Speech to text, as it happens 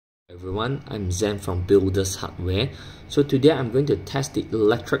Everyone, I'm Zen from Builders Hardware. So today I'm going to test the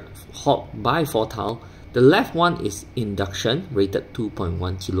electric hob by Fotile. The left one is Induction rated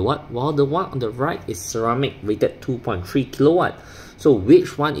 2.1 kilowatt, while the one on the right is Ceramic rated 2.3 kilowatt. So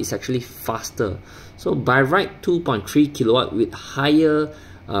which one is actually faster? So by right, 2.3 kilowatt with higher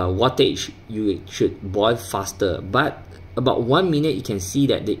wattage, you should boil faster. But about 1 minute, you can see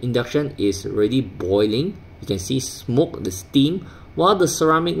that the Induction is already boiling. You can see smoke, the steam. While the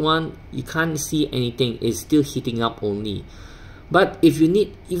ceramic one, you can't see anything, it's still heating up only. But if you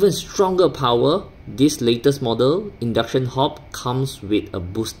need even stronger power, this latest model, Induction hob, comes with a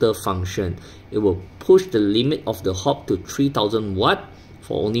booster function. It will push the limit of the hob to 3000 watt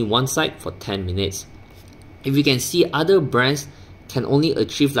for only one side for 10 minutes. If you can see, other brands can only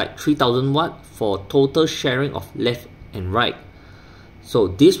achieve like 3000 watt for total sharing of left and right. So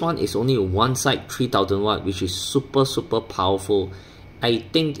this one is only one side 3000 watt, which is super powerful. I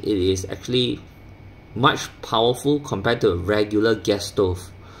think it is actually much powerful compared to a regular gas stove.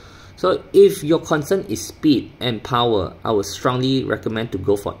 So if your concern is speed and power, I would strongly recommend to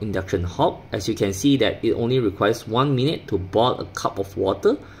go for Induction hob. As you can see that it only requires 1 minute to boil a cup of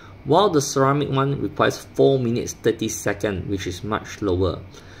water, while the ceramic one requires 4 minutes 30 seconds, which is much lower.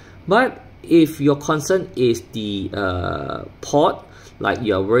 But if your concern is the pot, like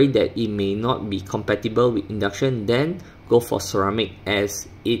you are worried that it may not be compatible with Induction, then go for ceramic, as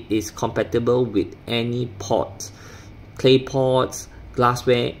it is compatible with any pot, clay pots,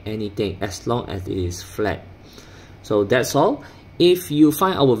 glassware, anything, as long as it is flat. So that's all. If you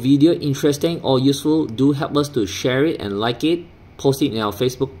find our video interesting or useful, do help us to share it and like it, post it in our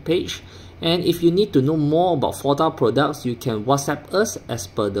Facebook page. And if you need to know more about Fotile products, you can WhatsApp us as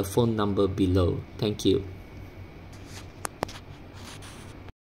per the phone number below. Thank you.